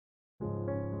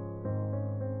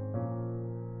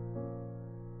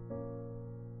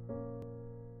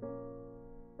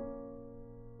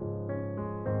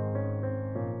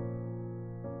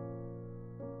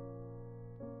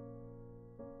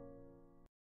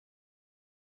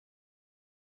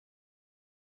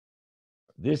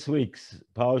This week's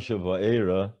Parsha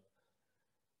Vaera,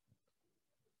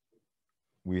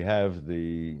 we have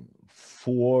the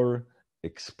four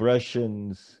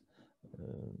expressions,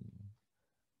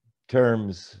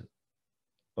 terms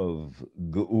of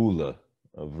Geula,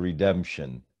 of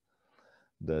redemption,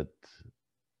 that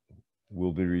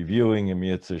we'll be reviewing in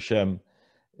Yetz Hashem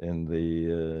in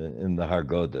the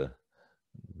Haggadah.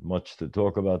 Much to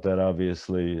talk about that,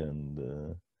 obviously,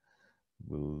 and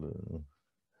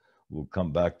we'll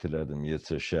come back to that in Yetz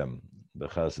Hashem,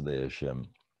 B'chazdei Hashem.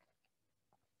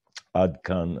 Ad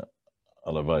kan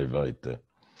alavai vaite.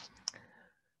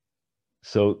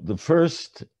 So the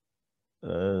first,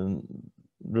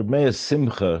 Reb Meir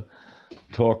Simcha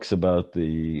talks about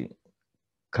the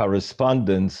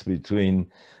correspondence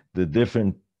between the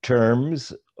different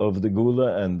terms of the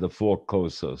Gula and the four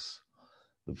kosos,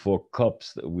 the four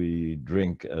cups that we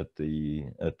drink at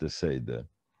the Seder.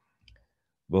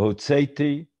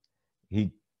 V'hotzeti,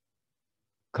 he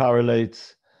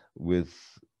correlates with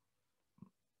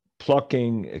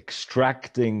plucking,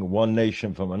 extracting one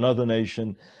nation from another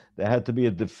nation. There had to be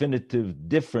a definitive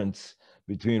difference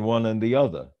between one and the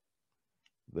other.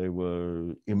 They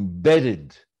were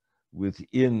embedded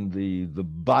within the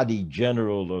body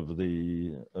general of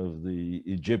the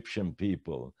Egyptian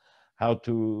people. How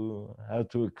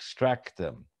to extract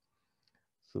them.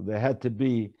 So there had to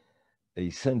be a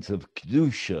sense of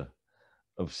kedusha,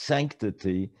 of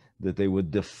sanctity, that they were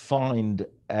defined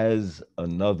as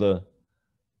another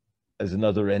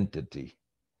entity,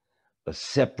 a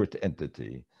separate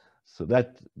entity. So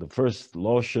that the first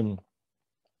lotion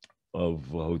of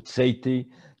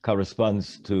Hotzeti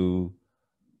corresponds to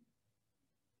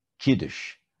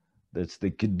Kiddush. That's the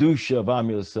Kedusha of Am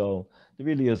Yisrael. There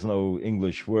really is no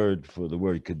English word for the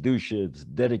word Kedusha. It's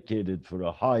dedicated for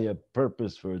a higher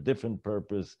purpose, for a different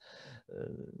purpose,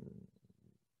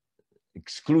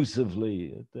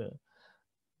 exclusively.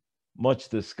 Much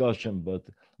discussion, but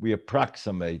we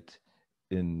approximate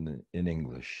in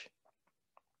English.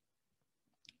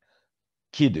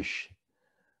 Kiddush.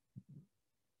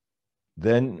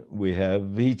 Then we have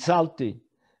V'itzalti.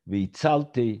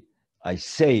 V'itzalti, I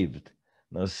saved.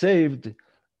 Now saved,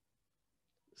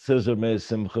 says Reb Meir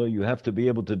Simcha, you have to be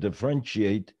able to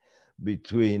differentiate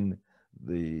between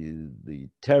the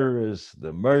terrorist,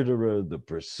 the murderer, the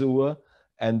pursuer,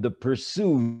 and the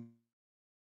pursued.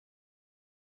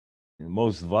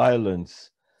 Most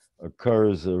violence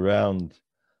occurs around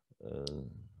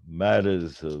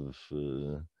matters of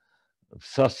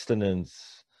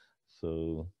sustenance.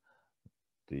 So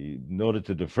in order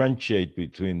to differentiate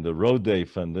between the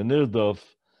rodef and the nirdof,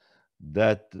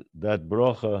 that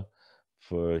brocha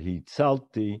for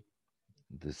hitzalti,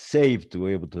 the saved, to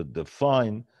be able to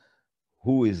define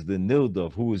who is the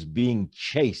nirdof, who is being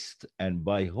chased and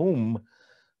by whom,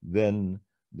 then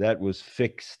that was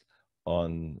fixed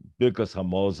on Birkas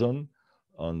Hamazon,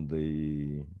 on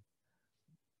the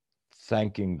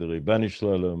thanking the Ribbon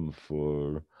Shalom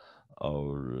for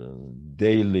our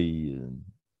daily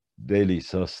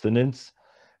sustenance,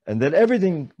 and that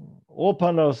everything, all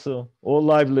parnasa, all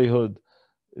livelihood,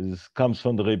 comes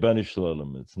from the Ribbon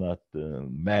Shalom. It's not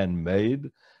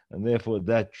man-made, and therefore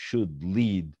that should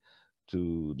lead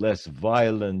to less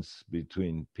violence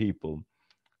between people.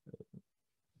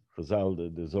 Chazal,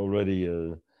 there's already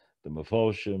the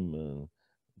Meforshim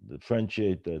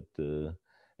differentiate that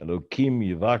Elokim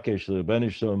Yivakesh Ribbon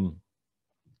Shalom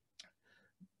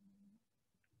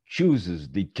chooses,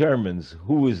 determines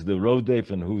who is the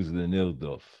rodef and who's the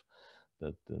nirdof.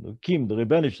 That Elokim, the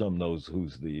Ribbon Shalom, knows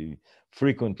who's the,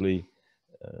 frequently,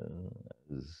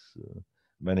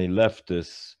 many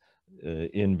leftists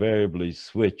invariably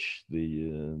switch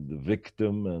the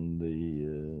victim and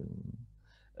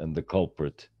the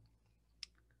culprit.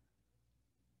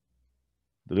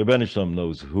 The Ribbon Shalom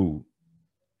knows who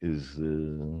is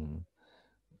the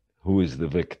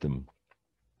victim.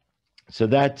 So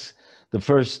that's the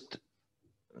first.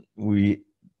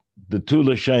 The two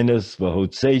lashonos,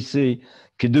 v'hotzesi,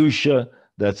 kedusha,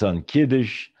 that's on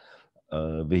kiddush,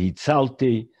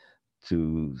 v'hitzalti,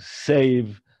 to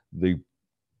save the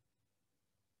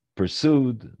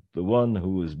pursued, the one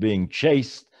who is being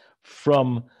chased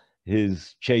from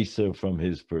his chaser, from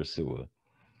his pursuer.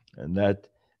 And that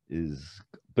is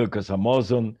Birkas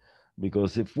Hamazon,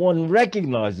 because if one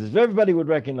recognizes, if everybody would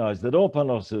recognize that all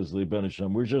panos is Ribbon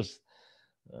Shalom, we're just,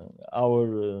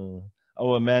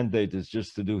 our mandate is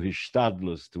just to do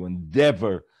hishtadlus, to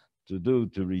endeavor to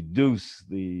reduce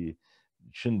it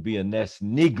shouldn't be a nes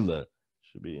nigla, it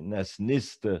should be a nes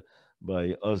nista,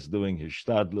 by us doing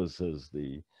hishtadlus, as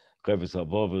the Cheves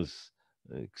Havovos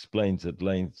explains at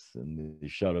length in the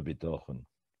Shara B'tochen.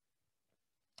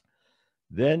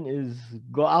 Then is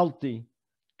Goalti,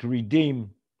 to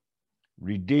redeem,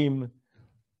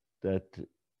 that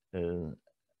an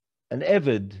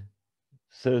Eved,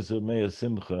 says Meir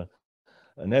Simcha,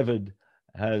 an Eved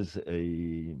has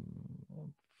a,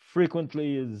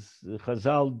 frequently is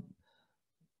Chazal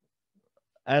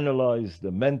analyze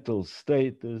the mental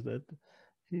state, is that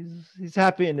he's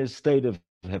happy in his state of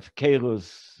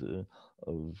hefkerus,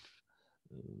 of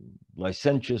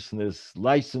licentiousness,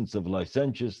 license of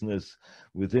licentiousness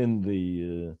within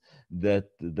the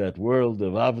that world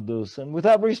of avdus, and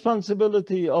without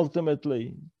responsibility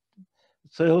ultimately.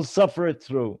 So he'll suffer it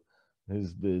through.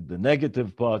 Is the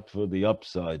negative part for the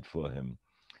upside for him.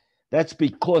 That's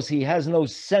because he has no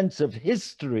sense of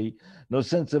history, no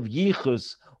sense of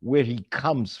yichus, where he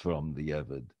comes from, the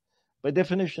Eved. By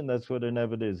definition, that's what an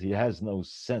Eved is. He has no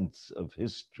sense of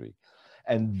history.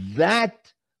 And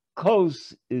that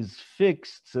kos is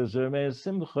fixed, says Meir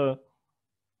Simcha,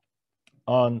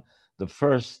 on the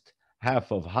first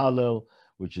half of Hallel,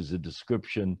 which is a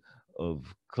description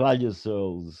of Klal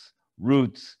Yisrael's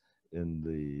roots in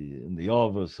the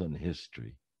Avos and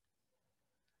history.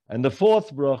 And the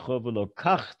fourth bracha,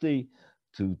 v'lokachti,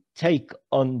 to take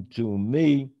unto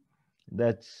me,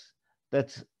 that's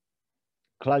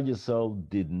Klal Yisrael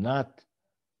did not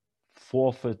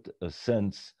forfeit a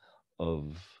sense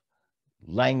of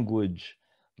language.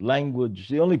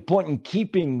 The only point in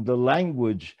keeping the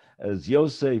language, as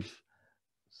Yosef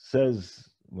says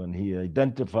when he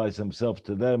identifies himself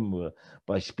to them,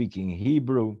 by speaking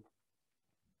Hebrew,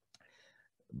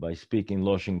 by speaking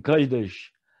Loshen Kodesh,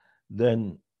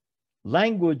 then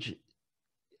language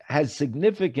has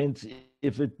significance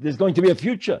if there's going to be a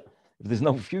future. If there's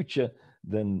no future,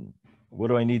 then what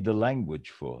do I need the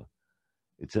language for?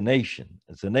 It's a nation.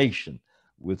 It's a nation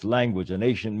with language. A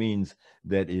nation means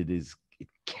that it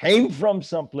came from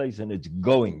someplace and it's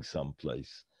going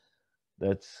someplace.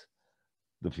 That's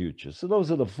the future. So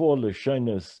those are the four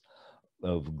Lashonos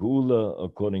of Geula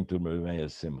according to Meir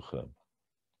Simcha.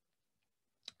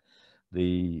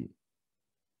 He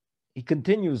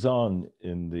continues on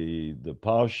in the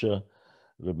Parsha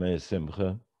of Meir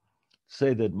Simcha,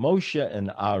 say that Moshe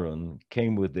and Aaron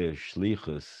came with their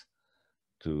shlichus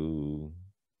to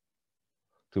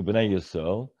Bnei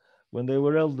Yisrael when they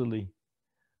were elderly.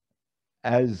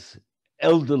 As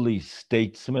elderly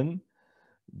statesmen,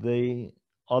 they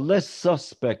are less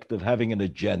suspect of having an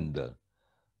agenda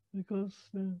because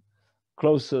they're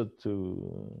closer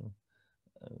to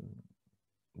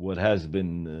what has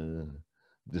been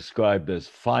described as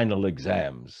final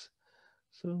exams.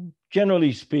 So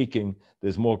generally speaking,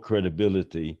 there's more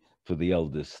credibility for the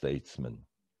elder statesman.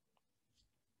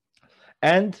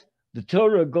 And the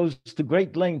Torah goes to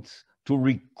great lengths to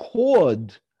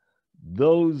record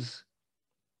those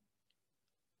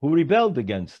who rebelled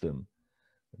against them.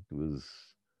 It was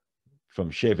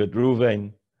from Shevet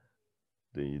Ruvain,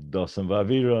 the Dosan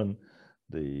Vaviron,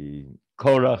 the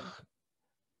Korach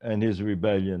and his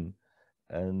rebellion,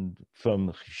 and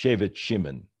from Shevet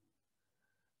Shimon.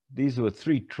 These were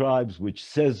three tribes which,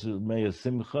 says Meir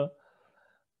Simcha,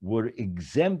 were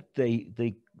exempt.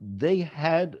 They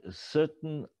had a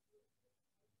certain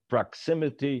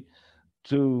proximity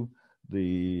to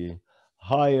the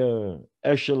higher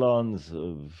echelons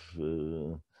of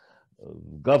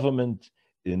government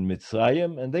in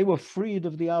Mitzrayim, and they were freed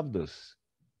of the Avdus.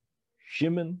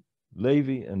 Shimon,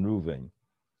 Levi, and Reuven.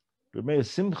 Meir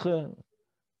Simcha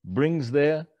brings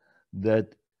there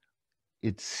that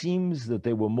it seems that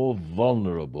they were more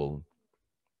vulnerable.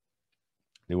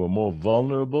 They were more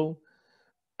vulnerable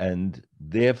and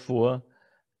therefore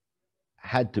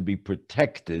had to be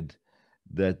protected,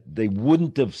 that they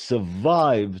wouldn't have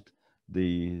survived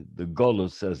the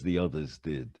Golus as the others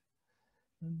did.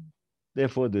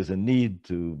 Therefore, there's a need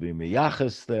to be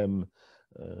meyachas them,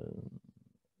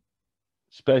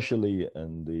 especially,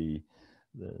 and the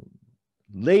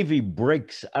Levi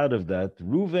breaks out of that.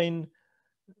 Reuven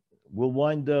will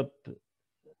wind up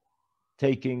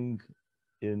taking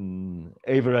in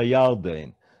Ever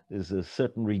HaYarden. There's a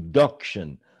certain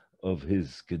reduction of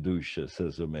his Kedusha,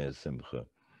 says Meir Simcha.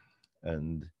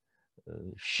 And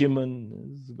Shimon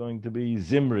is going to be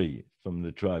Zimri from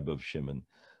the tribe of Shimon.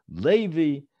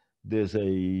 Levi, there's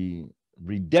a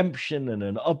redemption and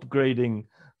an upgrading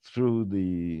through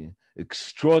the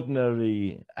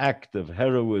extraordinary act of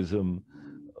heroism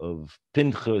of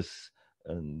Pinchas,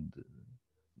 and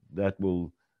that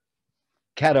will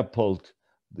catapult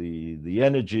the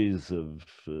energies of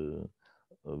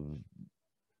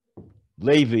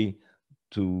Levi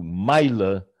to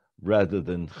Maila rather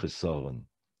than Chesaron,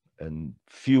 and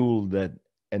fuel that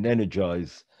and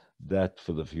energize that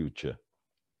for the future.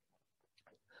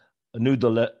 a new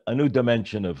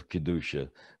dimension of kedusha,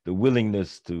 the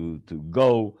willingness to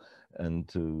go and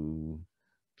to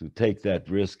take that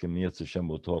risk. And Yetz Hashem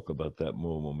will talk about that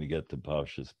more when we get to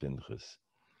Parshas Pinchas.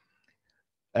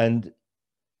 And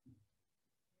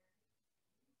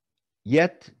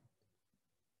yet,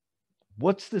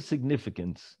 what's the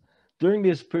significance during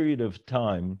this period of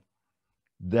time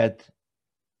that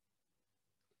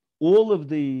all of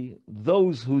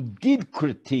those who did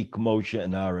critique Moshe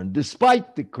and Aaron,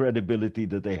 despite the credibility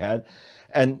that they had,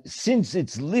 and since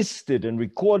it's listed and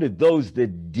recorded those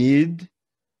that did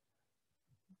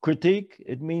critique,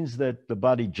 it means that the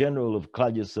body general of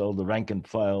Klal Yisrael, the rank and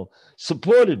file,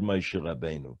 supported Moshe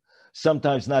Rabbeinu.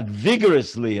 Sometimes not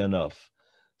vigorously enough.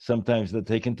 Sometimes they're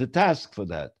taken to task for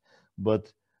that.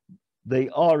 But they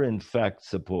are, in fact,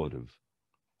 supportive.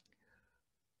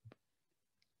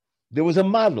 There was a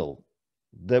model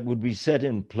that would be set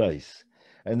in place.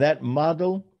 And that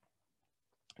model,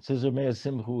 says Rameir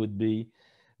Simcha, would be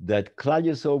that Klal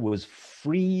Yisrael was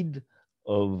freed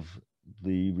of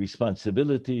the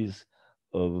responsibilities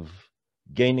of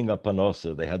gaining a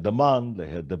panosa. They had the man, they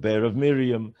had the bear of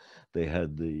Miriam, they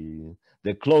had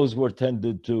their clothes were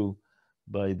tended to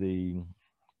by the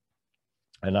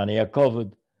Anani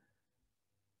Yaakov.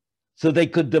 So they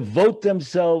could devote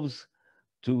themselves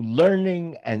to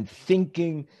learning and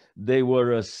thinking. They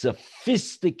were a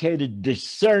sophisticated,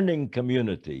 discerning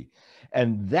community.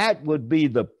 And that would be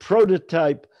the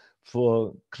prototype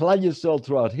for Klal Yisrael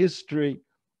throughout history.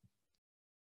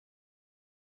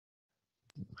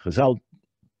 Chazal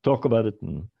talk about it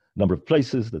in a number of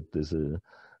places, that there's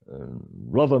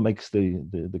Rava makes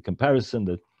the comparison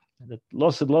that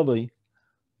Losid Lava,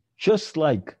 just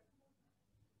like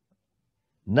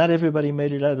not everybody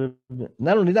made it out of,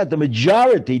 not only that, the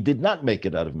majority did not make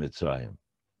it out of Mitzrayim.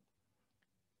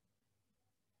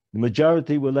 The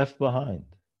majority were left behind,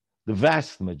 the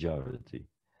vast majority.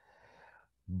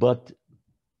 But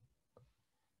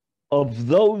of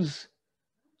those,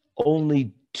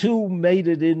 only 2 made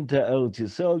it into Eretz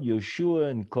Yisrael, Yeshua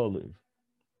and Kolev.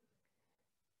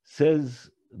 Says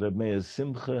Rameir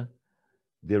Simcha,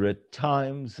 there are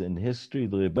times in history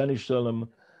the Rebbeinu Shalom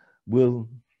will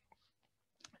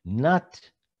not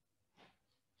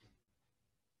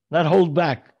hold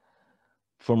back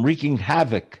from wreaking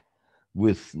havoc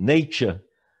with nature,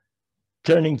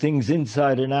 turning things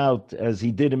inside and out as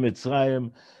he did in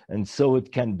Mitzrayim, and so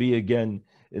it can be again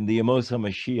in the Yemos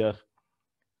HaMashiach,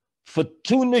 for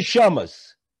 2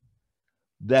 neshamas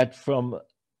that from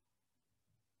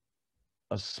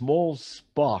a small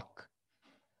spark,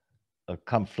 a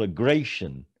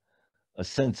conflagration, a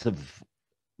sense of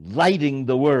lighting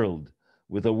the world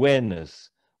with awareness,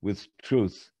 with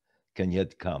truth, can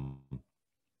yet come.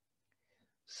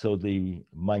 So the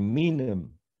Maiminim,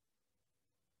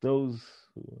 those,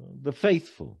 the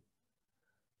faithful,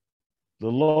 the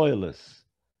loyalists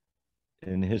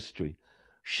in history,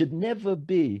 should never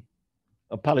be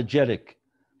apologetic,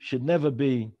 should never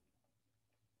be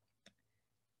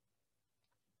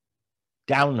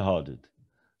downhearted,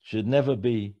 should never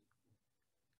be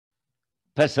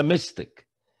pessimistic,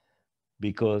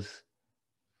 because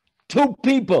 2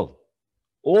 people,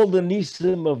 all the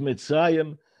Nisim of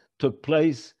Mitzrayim took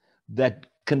place that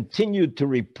continued to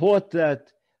report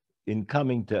that in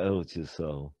coming to Eretz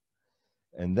Yisrael.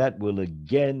 And that will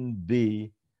again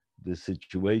be the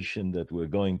situation that we're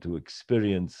going to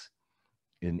experience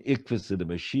in Ikvus de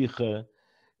Mashiach.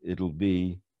 It'll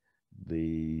be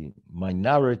the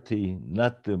minority,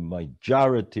 not the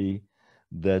majority,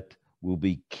 that will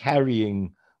be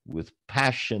carrying with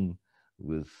passion,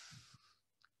 with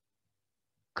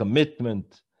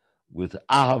commitment, with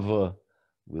ahava,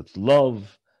 with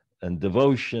love and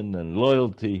devotion and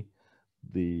loyalty,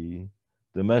 the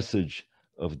message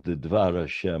of the Dvar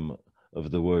Hashem,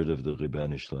 of the word of the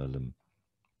Rebbeinu Shalom.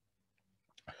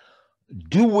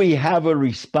 Do we have a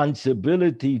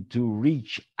responsibility to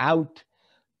reach out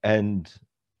and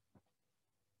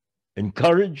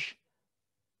encourage,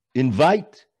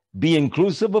 invite, be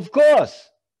inclusive? Of course.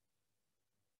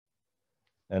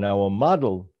 And our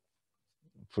model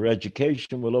for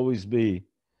education will always be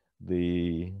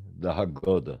the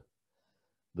Haggadah.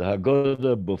 The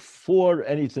Haggadah, before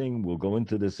anything, we'll go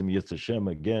into this in Yetz Hashem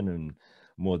again in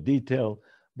more detail,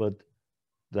 but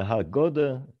the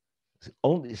Haggadah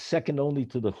is second only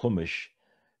to the Chumash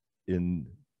in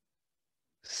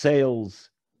sales,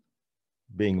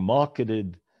 being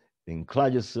marketed in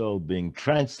Klal Yisrael, being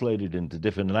translated into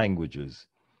different languages.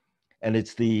 And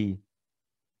it's the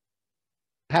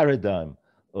paradigm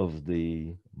of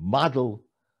the model,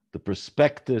 the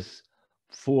prospectus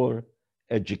for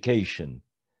education.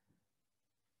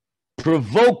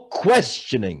 Provoke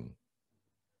questioning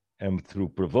And through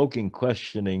provoking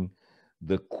questioning,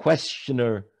 the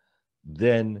questioner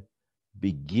then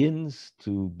begins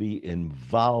to be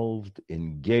involved,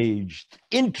 engaged,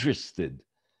 interested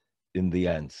in the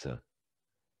answer.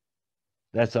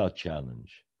 That's our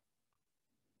challenge.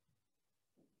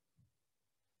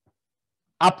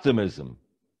 Optimism,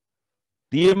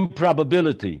 the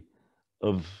improbability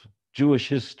of Jewish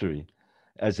history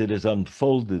as it is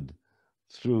unfolded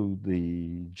through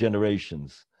the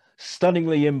generations.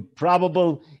 Stunningly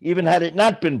improbable, even had it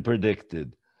not been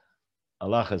predicted.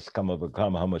 Allah has come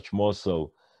overcome, how much more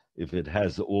so if it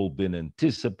has all been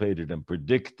anticipated and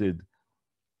predicted.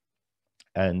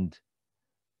 And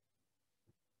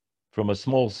from a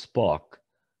small spark,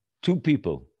 two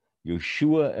people,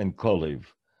 Yeshua and Kalev,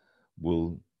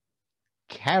 will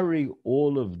carry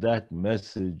all of that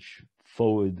message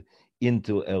forward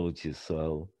into Eretz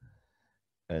Yisrael,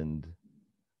 and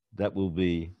that will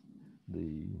be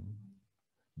the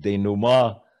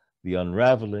denouement, the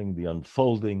unraveling, the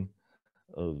unfolding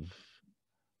of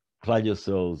Klal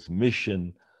Yisrael's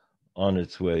mission on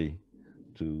its way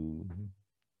to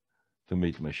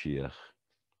meet Mashiach.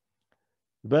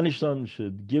 The Banishtan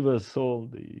should give us all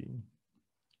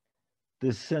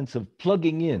this sense of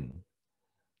plugging in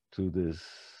to this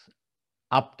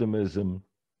optimism,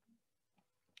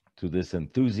 to this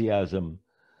enthusiasm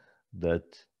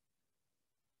that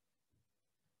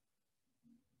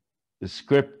the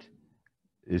script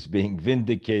is being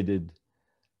vindicated,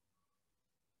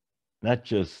 not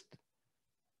just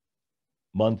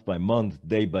month by month,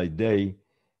 day by day,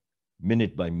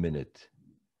 minute by minute,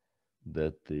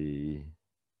 that the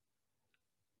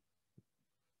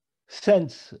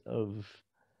sense of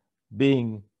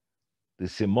being the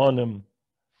simonim,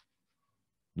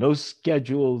 no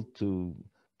schedule to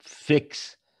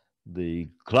fix the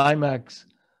climax,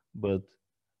 but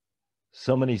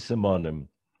so many simonim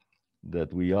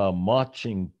that we are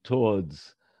marching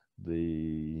towards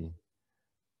a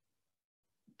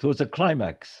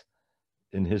climax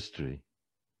in history.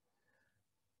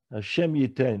 Hashem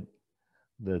Yiten,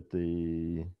 that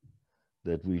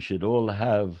we should all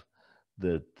have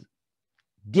that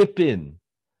dip in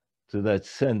to that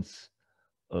sense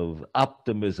of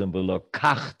optimism,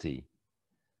 velokachti,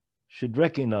 should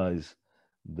recognize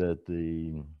that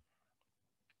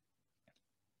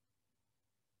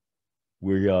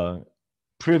we are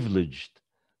privileged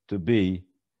to be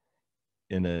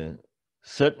in a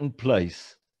certain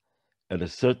place at a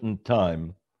certain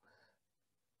time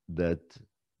that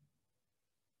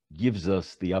gives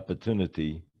us the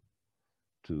opportunity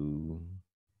to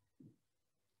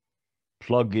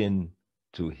plug in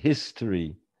to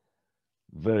history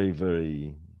very,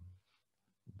 very,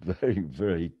 very,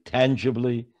 very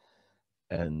tangibly,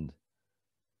 and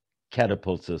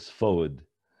catapults us forward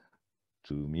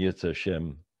to Mietz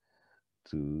Hashem,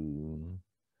 to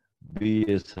be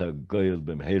es hagoyel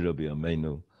b'mheira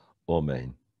b'yameinu,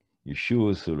 Amen.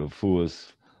 Yeshua's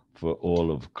refuahs for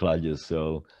all of Klal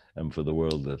Yisrael and for the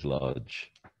world at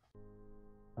large.